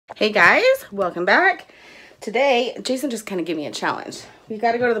Hey guys, welcome back. Today, Jason just kind of gave me a challenge. We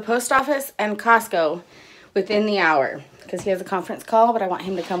got to go to the post office and Costco within the hour because he has a conference call, but I want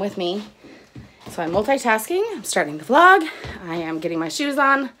him to come with me. So I'm multitasking. I'm starting the vlog. I am getting my shoes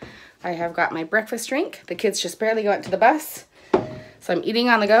on. I have got my breakfast drink. The kids just barely went to the bus. So I'm eating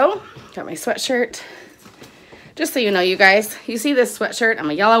on the go. Got my sweatshirt. Just so you know, you guys, you see this sweatshirt. I'm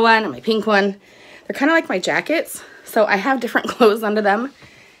a yellow one, I'm a pink one. They're kind of like my jackets. So I have different clothes under them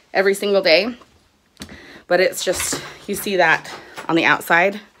every single day. But it's just, you see that on the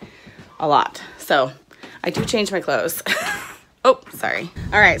outside a lot. So I do change my clothes. Oh, sorry.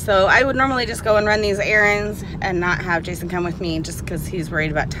 All right, so I would normally just go and run these errands and not have Jason come with me just because he's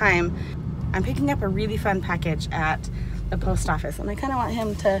worried about time. I'm picking up a really fun package at the post office and I kind of want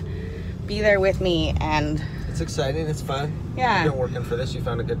him to be there with me. And it's exciting, it's fun. Yeah. You've been working for this, you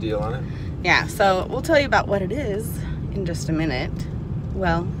found a good deal on it. Yeah, so we'll tell you about what it is in just a minute.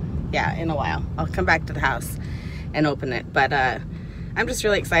 Well, yeah, in a while. I'll come back to the house and open it. But I'm just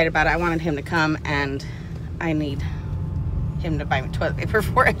really excited about it. I wanted him to come and I need him to buy me toilet paper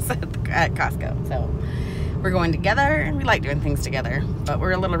for us at Costco. So we're going together and we like doing things together, but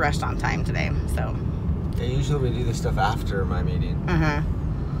we're a little rushed on time today, so. Yeah, usually we do this stuff after my meeting.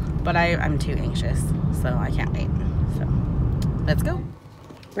 But I'm too anxious, so I can't wait. So let's go.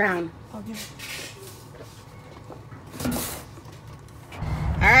 Brown.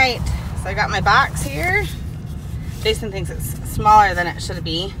 All right, so I got my box here. Jason thinks it's smaller than it should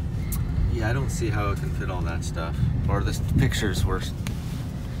be. Yeah, I don't see how it can fit all that stuff. Or the pictures were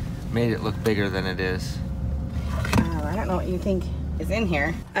made it look bigger than it is. I don't know what you think is in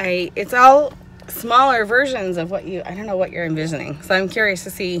here. It's all smaller versions of what I don't know what you're envisioning. So I'm curious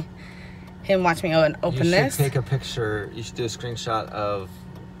to see him watch me go and open this. You should take a picture, you should do a screenshot of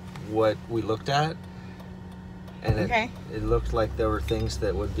what we looked at. And it looked like there were things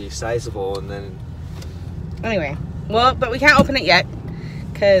that would be sizable, and then... Anyway, well, but we can't open it yet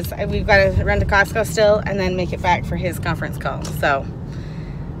because we've got to run to Costco still and then make it back for his conference call. So,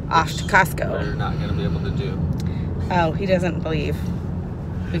 off to Costco. We're not going to be able to do. Oh, he doesn't believe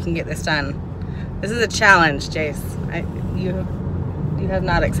we can get this done. This is a challenge, Jace. You have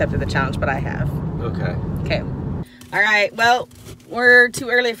not accepted the challenge, but I have. Okay. Okay. All right, well, we're too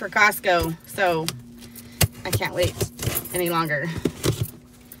early for Costco, so... I can't wait any longer.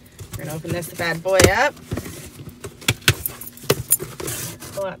 We're gonna open this bad boy up.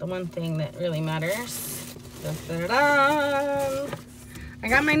 Pull out the one thing that really matters. Da-da-da-da. I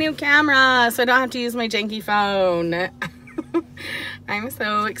got my new camera, so I don't have to use my janky phone. I'm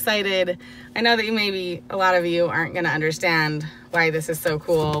so excited. I know that a lot of you aren't gonna understand why this is so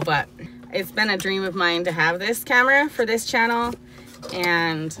cool, but it's been a dream of mine to have this camera for this channel.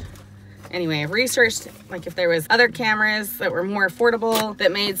 And anyway, I've researched like if there was other cameras that were more affordable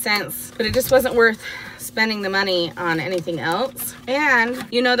that made sense, but it just wasn't worth spending the money on anything else. And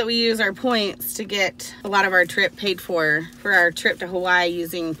you know that we use our points to get a lot of our trip paid for our trip to Hawaii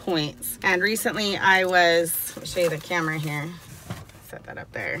using points. And recently let me show you the camera here. Set that up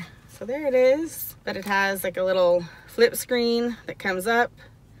there. So there it is, but it has like a little flip screen that comes up.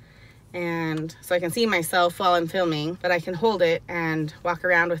 And so I can see myself while I'm filming, but I can hold it and walk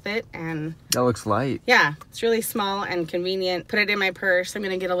around with it. And that looks light. Yeah, it's really small and convenient. Put it in my purse. I'm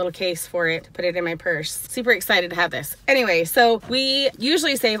gonna get a little case for it to put it in my purse. Super excited to have this. Anyway, so we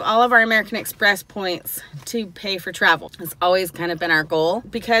usually save all of our American Express points to pay for travel. It's always kind of been our goal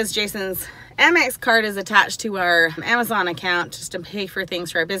because Jason's Amex card is attached to our Amazon account just to pay for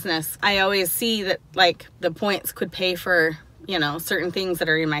things for our business. I always see that like the points could pay for, you know, certain things that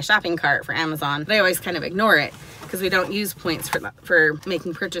are in my shopping cart for Amazon, but I always kind of ignore it because we don't use points for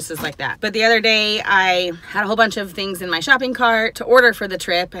making purchases like that. But the other day I had a whole bunch of things in my shopping cart to order for the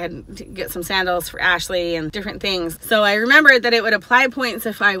trip. I had to get some sandals for Ashley and different things. So I remembered that it would apply points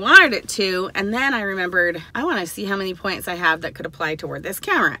if I wanted it to. And then I remembered I want to see how many points I have that could apply toward this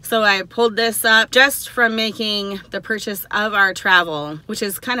camera. So I pulled this up just from making the purchase of our travel, which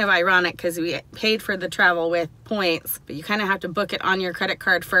is kind of ironic because we paid for the travel with points, but you kind of have to book it on your credit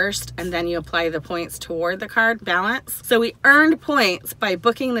card first and then you apply the points toward the card balance. So we earned points by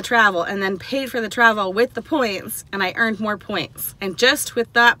booking the travel and then paid for the travel with the points, and I earned more points. And just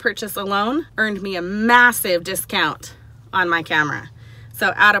with that purchase alone earned me a massive discount on my camera.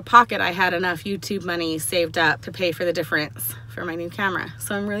 So out of pocket, I had enough YouTube money saved up to pay for the difference for my new camera.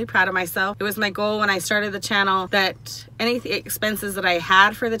 So I'm really proud of myself. It was my goal when I started the channel that any expenses that I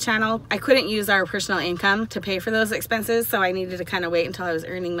had for the channel, I couldn't use our personal income to pay for those expenses, so I needed to kind of wait until I was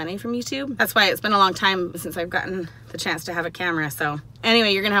earning money from YouTube. That's why it's been a long time since I've gotten the chance to have a camera. So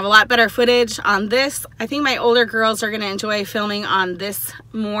anyway, you're gonna have a lot better footage on this. I think my older girls are gonna enjoy filming on this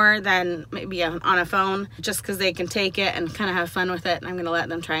more than maybe on a phone, just because they can take it and kind of have fun with it. And I'm gonna let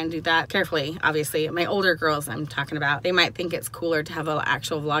them try and do that carefully. Obviously, my older girls I'm talking about, they might think it's cooler to have an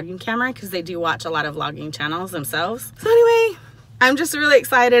actual vlogging camera because they do watch a lot of vlogging channels themselves. So anyway, I'm just really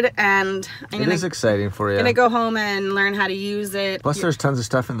excited, and it is exciting for you. I'm gonna go home and learn how to use it. Plus, there's tons of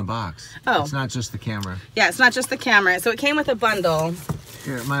stuff in the box. Oh, it's not just the camera. Yeah, it's not just the camera. So it came with a bundle.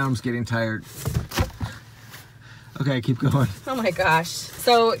 Here, my arm's getting tired. Okay, keep going. Oh my gosh.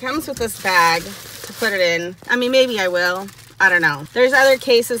 So it comes with this bag to put it in. I mean, maybe I will. I don't know. There's other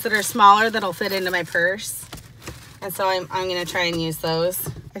cases that are smaller that'll fit into my purse. And so I'm gonna try and use those.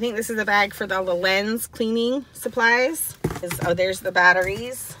 I think this is a bag for all the lens cleaning supplies. Oh, there's the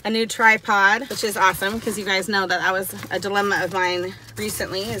batteries. A new tripod, which is awesome because you guys know that was a dilemma of mine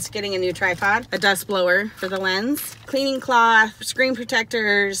recently, is getting a new tripod. A dust blower for the lens. Cleaning cloth, screen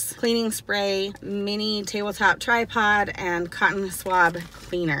protectors, cleaning spray, mini tabletop tripod, and cotton swab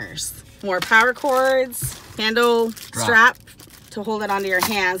cleaners. More power cords, handle strap to hold it onto your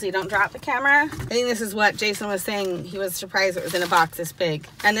hands so you don't drop the camera. I think this is what Jason was saying. He was surprised it was in a box this big.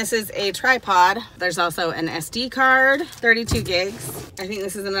 And this is a tripod. There's also an SD card, 32 gigs. I think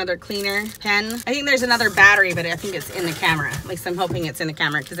this is another cleaner pen. I think there's another battery, but I think it's in the camera. At least I'm hoping it's in the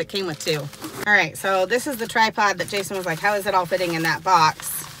camera because it came with two. All right, so this is the tripod that Jason was like, how is it all fitting in that box?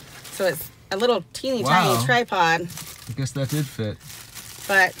 So it's a little teeny tiny tripod. I guess that did fit.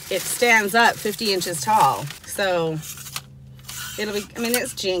 But it stands up 50 inches tall. So it'll be, I mean,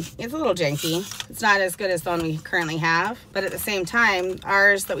 it's a little janky. It's not as good as the one we currently have, but at the same time,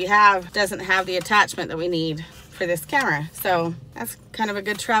 ours that we have doesn't have the attachment that we need for this camera. So that's kind of a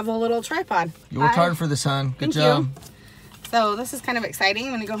good travel little tripod. You worked hard for this, hon. Good job. So this is kind of exciting.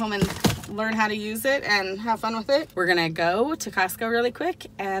 I'm gonna go home and learn how to use it and have fun with it. We're gonna go to Costco really quick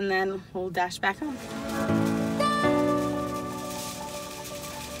and then we'll dash back home.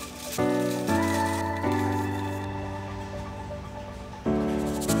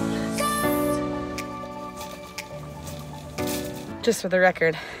 Just for the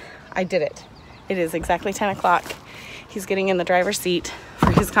record, I did it. It is exactly 10 o'clock. He's getting in the driver's seat for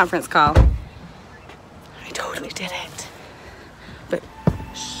his conference call. I totally did it. But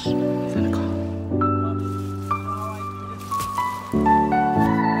shh, he's gonna call.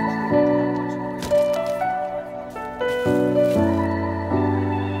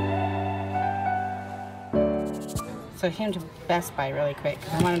 So I came to Best Buy really quick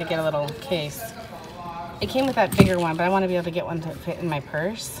because I wanted to get a little case. It came with that bigger one, but I want to be able to get one to fit in my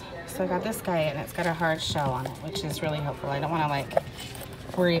purse. So I got this guy, and it's got a hard shell on it, which is really helpful. I don't want to like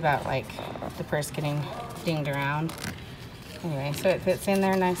worry about like the purse getting dinged around. Anyway, so it fits in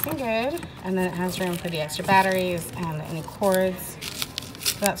there nice and good, and then it has room for the extra batteries and any cords.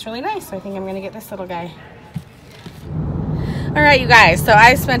 So that's really nice. So I think I'm going to get this little guy. All right, you guys. So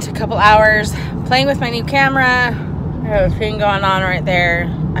I spent a couple hours playing with my new camera. I have a thing going on right there.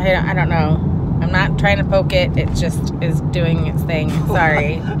 I don't know. I'm not trying to poke it. It just is doing its thing.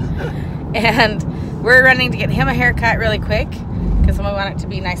 Sorry. And we're running to get him a haircut really quick because we want it to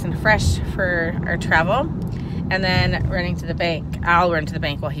be nice and fresh for our travel. And then running to the bank. I'll run to the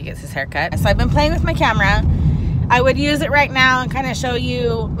bank while he gets his haircut. So I've been playing with my camera. I would use it right now and kind of show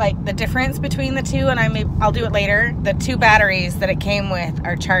you like the difference between the two, and I'll do it later. The two batteries that it came with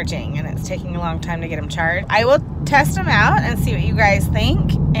are charging, and it's taking a long time to get them charged. I will test them out and see what you guys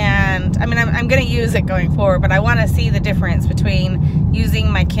think. And I mean, I'm going to use it going forward, but I want to see the difference between using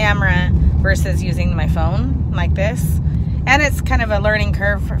my camera versus using my phone like this. And it's kind of a learning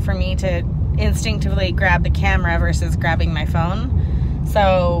curve for me to instinctively grab the camera versus grabbing my phone.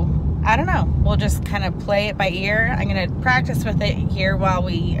 So I don't know. We'll just kind of play it by ear. I'm going to practice with it here while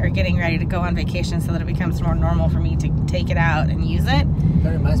we are getting ready to go on vacation so that it becomes more normal for me to take it out and use it.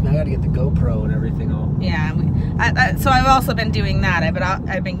 That reminds me, I got to get the GoPro and everything all. Yeah. So I've also been doing that.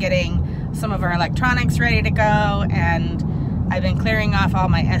 I've been getting some of our electronics ready to go, and I've been clearing off all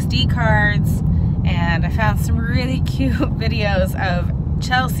my SD cards, and I found some really cute videos of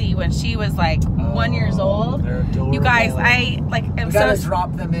Chelsea when she was like 1 year old. You guys, I like am so gotta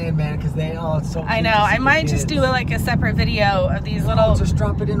drop them in, man, because it's so cute. I know. I might just do like a separate video of these little. Just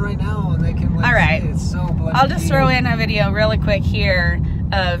drop it in right now, and they can. Like, all right. It's so bloody I'll just throw in a video really quick here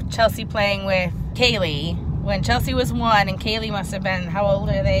of Chelsea playing with Kaylee when Chelsea was 1, and Kaylee must have been, how old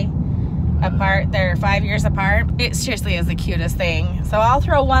are they? apart. They're 5 years apart. It seriously is the cutest thing. So I'll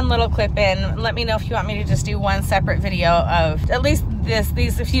throw one little clip in. Let me know if you want me to just do one separate video of at least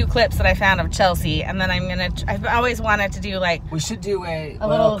these few clips that I found of Chelsea, and then I've always wanted to do like, we should do a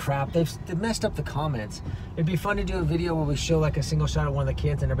little crap. They've messed up the comments. It'd be fun to do a video where we show like a single shot of one of the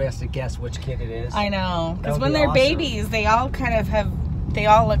kids and everybody has to guess which kid it is. I know, because when be they're awesome. babies, they all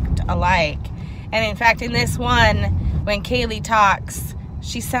looked alike. And in fact, in this one, when Kaylee talks,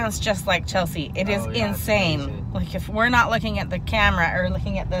 she sounds just like Chelsea. It is insane. Like, if we're not looking at the camera or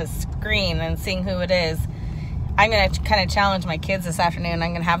looking at the screen and seeing who it is, I'm going to kind of challenge my kids this afternoon.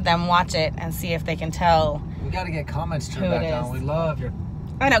 I'm going to have them watch it and see if they can tell. We got to get comments turned back on. We love your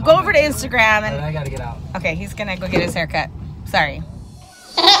I know. Go over to Instagram and I got to get out. Okay, he's going to go get his haircut. Sorry.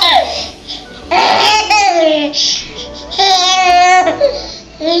 I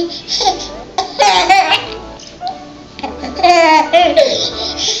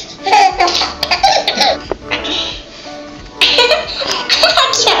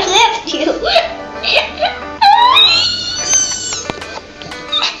can't lift you.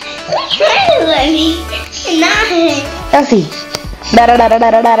 Try to let me. Not. Chelsea. Da da da da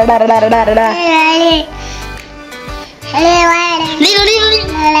da da da da da da da da.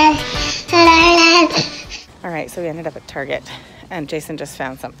 All right, so we ended up at Target, and Jason just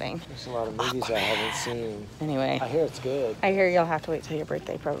found something. There's a lot of movies I haven't seen. Anyway, I hear it's good. I hear you'll have to wait till your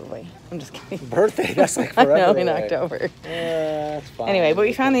birthday, probably. I'm just kidding. Birthday? That's like I forever know, in away. October. Yeah, that's fine. Anyway, but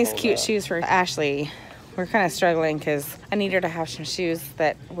we found these cute shoes for Ashley. We're kind of struggling because I need her to have some shoes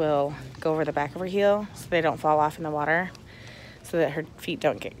that will go over the back of her heel so they don't fall off in the water, so that her feet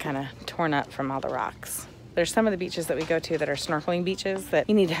don't get kind of torn up from all the rocks. There's some of the beaches that we go to that are snorkeling beaches that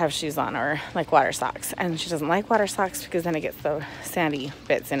you need to have shoes on, or like water socks. And she doesn't like water socks because then it gets the sandy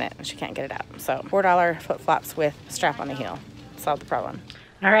bits in it and she can't get it out. So $4 flip-flops with a strap on the heel. Solved the problem.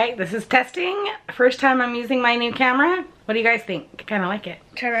 All right, this is testing. First time I'm using my new camera. What do you guys think? Kind of like it.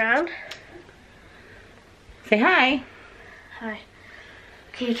 Turn around. Say hi. Hi.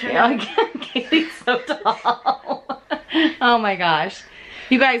 Can you turn Yeah, around? Kaylee's so tall. Oh my gosh.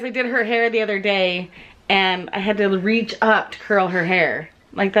 You guys, I did her hair the other day and I had to reach up to curl her hair.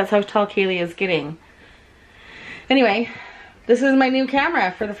 Like, that's how tall Kaylee is getting. Anyway, this is my new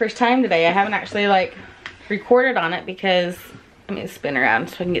camera for the first time today. I haven't actually like recorded on it because, let me spin around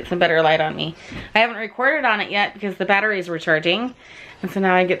so I can get some better light on me. I haven't recorded on it yet because the batteries were charging. And so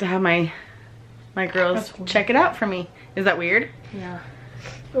now I get to have my girls check it out for me. Is that weird? Yeah.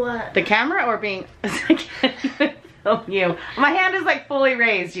 What? The camera or being I can't film you. My hand is like fully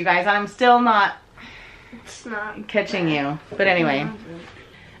raised, you guys, and I'm still not It's not catching you. But anyway.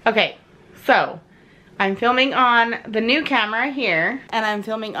 Okay, so I'm filming on the new camera here, and I'm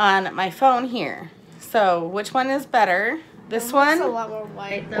filming on my phone here. So which one is better? This one? It's a lot more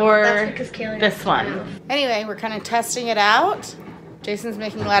white though. Or That's because Kaylee this one? Anyway, we're kind of testing it out. Jason's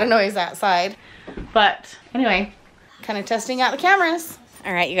making a lot of noise outside. But anyway, kind of testing out the cameras.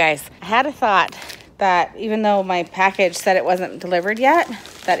 All right, you guys, I had a thought that even though my package said it wasn't delivered yet,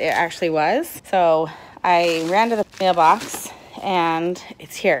 that it actually was. So I ran to the mailbox and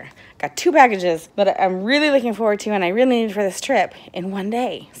it's here. Got 2 packages that I'm really looking forward to and I really need for this trip in one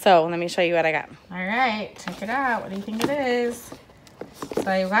day. So let me show you what I got. All right, check it out. What do you think it is? So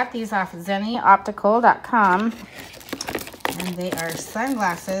I got these off zennyoptical.com. And they are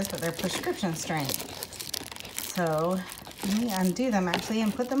sunglasses, but they're prescription strength. So let me undo them actually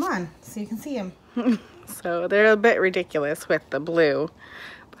and put them on so you can see them. So they're a bit ridiculous with the blue,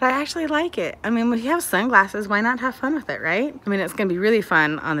 but I actually like it. I mean, if you have sunglasses, why not have fun with it, right? I mean, it's gonna be really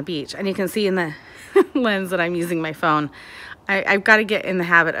fun on the beach. And you can see in the lens that I'm using my phone. I've got to get in the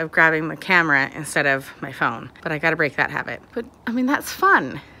habit of grabbing the camera instead of my phone, but I got to break that habit. But I mean, that's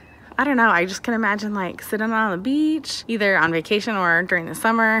fun. I don't know, I just can imagine like sitting on the beach, either on vacation or during the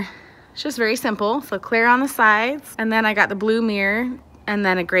summer. It's just very simple. So clear on the sides, and then I got the blue mirror and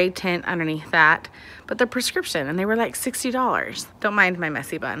then a gray tint underneath that. But they're prescription and they were like $60. Don't mind my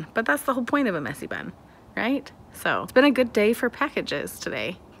messy bun, but that's the whole point of a messy bun, right? So it's been a good day for packages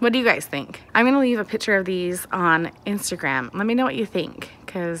today. What do you guys think? I'm gonna leave a picture of these on Instagram. Let me know what you think,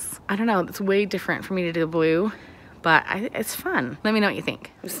 because I don't know, it's way different for me to do blue. But it's fun. Let me know what you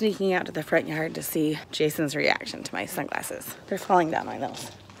think. I'm sneaking out to the front yard to see Jason's reaction to my sunglasses. They're falling down my nose.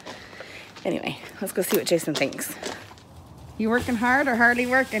 Anyway, let's go see what Jason thinks. You working hard or hardly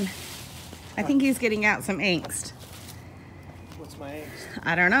working? I think he's getting out some angst. What's my angst?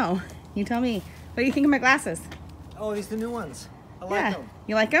 I don't know. You tell me. What do you think of my glasses? Oh, these are the new ones. I like Yeah. them.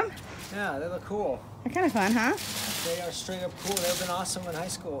 You like them? Yeah, they look cool. They're kind of fun, huh? They are straight up cool. They've been awesome in high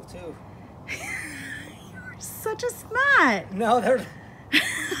school, too. Such a snot. No, they're...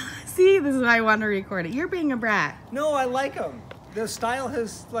 See, this is why I want to record it. You're being a brat. No, I like them. The style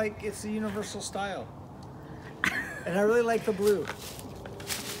has, like, it's a universal style. And I really like the blue.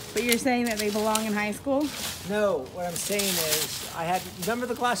 But you're saying that they belong in high school? No, what I'm saying is, remember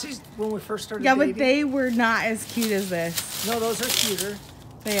the glasses when we first started Yeah, dating? but they were not as cute as this. No, those are cuter.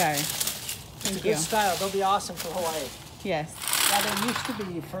 They are. It's Thank a you. good style. They'll be awesome for Hawaii. Yes. Yeah, they used to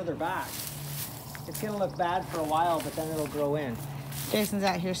be further back. It's gonna look bad for a while, but then it'll grow in. Jason's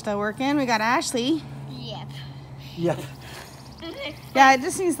out here still working. We got Ashley. Yep. Yep. Yeah, it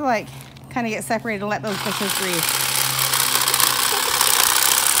just needs to like kind of get separated and let those bushes breathe.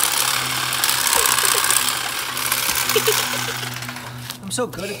 I'm so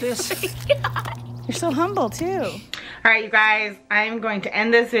good at this. You're so humble too. All right, you guys, I'm going to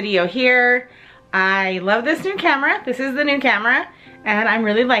end this video here. I love this new camera. This is the new camera and I'm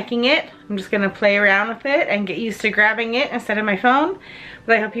really liking it. I'm just gonna play around with it and get used to grabbing it instead of my phone.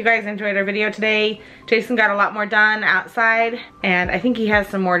 But I hope you guys enjoyed our video today. Jason got a lot more done outside and I think he has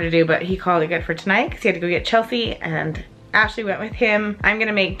some more to do, but he called it good for tonight because he had to go get Chelsea and Ashley went with him. I'm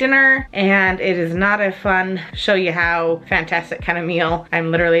gonna make dinner and it is not a fun show you how fantastic kind of meal. I'm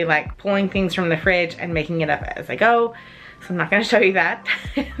literally like pulling things from the fridge and making it up as I go. So I'm not gonna show you that.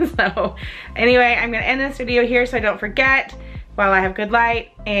 So anyway, I'm gonna end this video here so I don't forget while I have good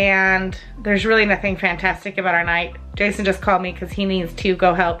light, and there's really nothing fantastic about our night. Jason just called me because he needs to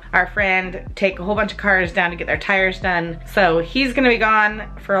go help our friend take a whole bunch of cars down to get their tires done. So he's gonna be gone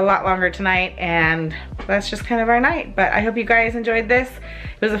for a lot longer tonight and that's just kind of our night. But I hope you guys enjoyed this.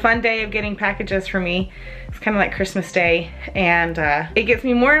 It was a fun day of getting packages for me. It's kind of like Christmas Day and it gets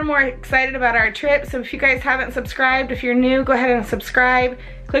me more and more excited about our trip. So if you guys haven't subscribed, if you're new, go ahead and subscribe.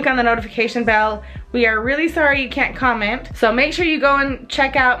 Click on the notification bell. We are really sorry you can't comment. So make sure you go and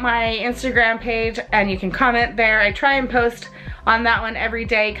check out my Instagram page and you can comment there. I try and post on that one every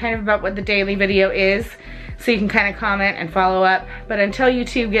day, kind of about what the daily video is. So you can kind of comment and follow up. But until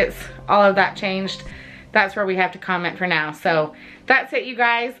YouTube gets all of that changed, that's where we have to comment for now. So that's it, you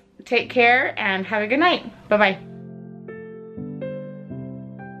guys. Take care and have a good night. Bye-bye.